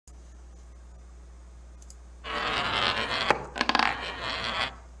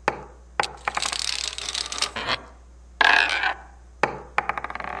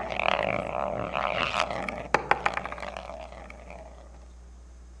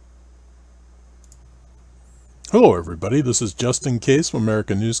Hello everybody, this is Just In Case from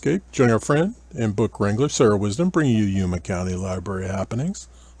American Newscape, joining our friend and book wrangler Sarah Wisdom, bringing you Yuma County Library happenings.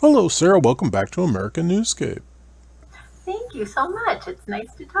 Hello Sarah, welcome back to American Newscape. Thank you so much. It's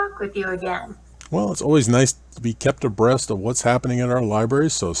nice to talk with you again. Well, it's always nice to be kept abreast of what's happening at our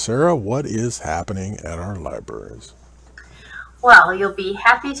libraries. So Sarah, what is happening at our libraries? Well, you'll be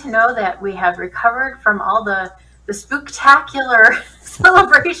happy to know that we have recovered from all the spooktacular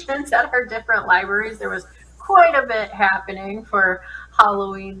celebrations at our different libraries. There was quite a bit happening for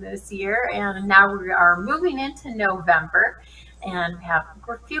Halloween this year, and now we are moving into November, and we have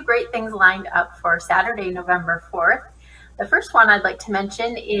a few great things lined up for Saturday, November 4th. The first one I'd like to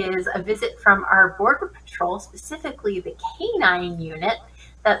mention is a visit from our Border Patrol, specifically the Canine Unit,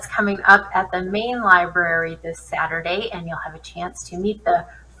 that's coming up at the main library this Saturday, and you'll have a chance to meet the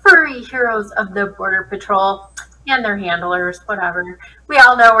furry heroes of the Border Patrol and their handlers, whatever. We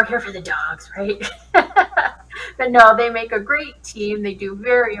all know we're here for the dogs, right? But no, they make a great team. They do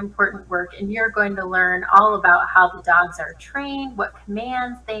very important work, and you're going to learn all about how the dogs are trained, what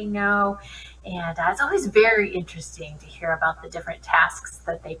commands they know, and it's always very interesting to hear about the different tasks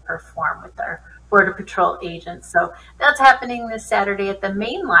that they perform with our Border Patrol agents. So that's happening this Saturday at the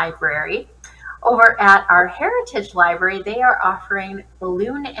main library. Over at our Heritage Library, they are offering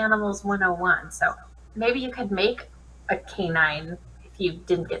Balloon Animals 101. So maybe you could make a canine if you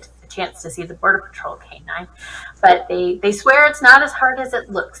didn't get a chance to see the Border Patrol canine. But they swear it's not as hard as it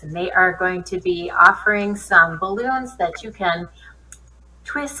looks, and they are going to be offering some balloons that you can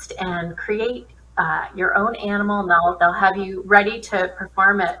twist and create your own animal. And they'll have you ready to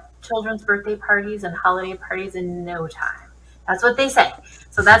perform at children's birthday parties and holiday parties in no time. That's what they say.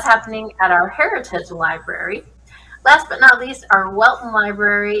 So that's happening at our Heritage Library. Last but not least, our Welton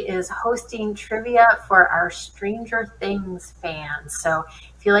Library is hosting trivia for our Stranger Things fans. So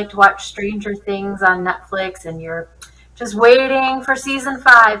if you like to watch Stranger Things on Netflix and you're just waiting for season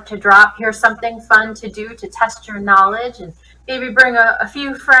 5 to drop, here's something fun to do to test your knowledge and maybe bring a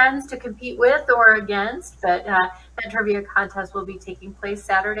few friends to compete with or against. But that trivia contest will be taking place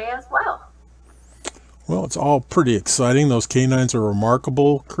Saturday as well. Well, it's all pretty exciting. Those canines are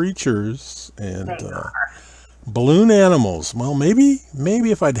remarkable creatures, and balloon animals. Well, maybe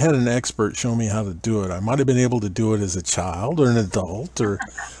if I'd had an expert show me how to do it, I might have been able to do it as a child or an adult. Or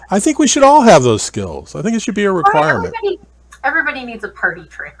I think we should all have those skills. I think it should be a requirement. Well, everybody needs a party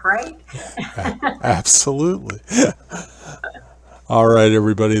trick, right? Absolutely. All right,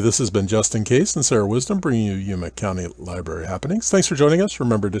 everybody. This has been Just In Case and Sarah Wisdom, bringing you Yuma County Library happenings. Thanks for joining us.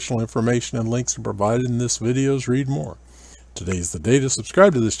 Remember, additional information and links are provided in this video's Read More. Today's the day to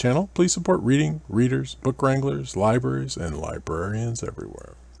subscribe to this channel. Please support reading, readers, book wranglers, libraries, and librarians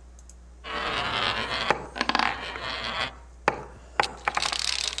everywhere.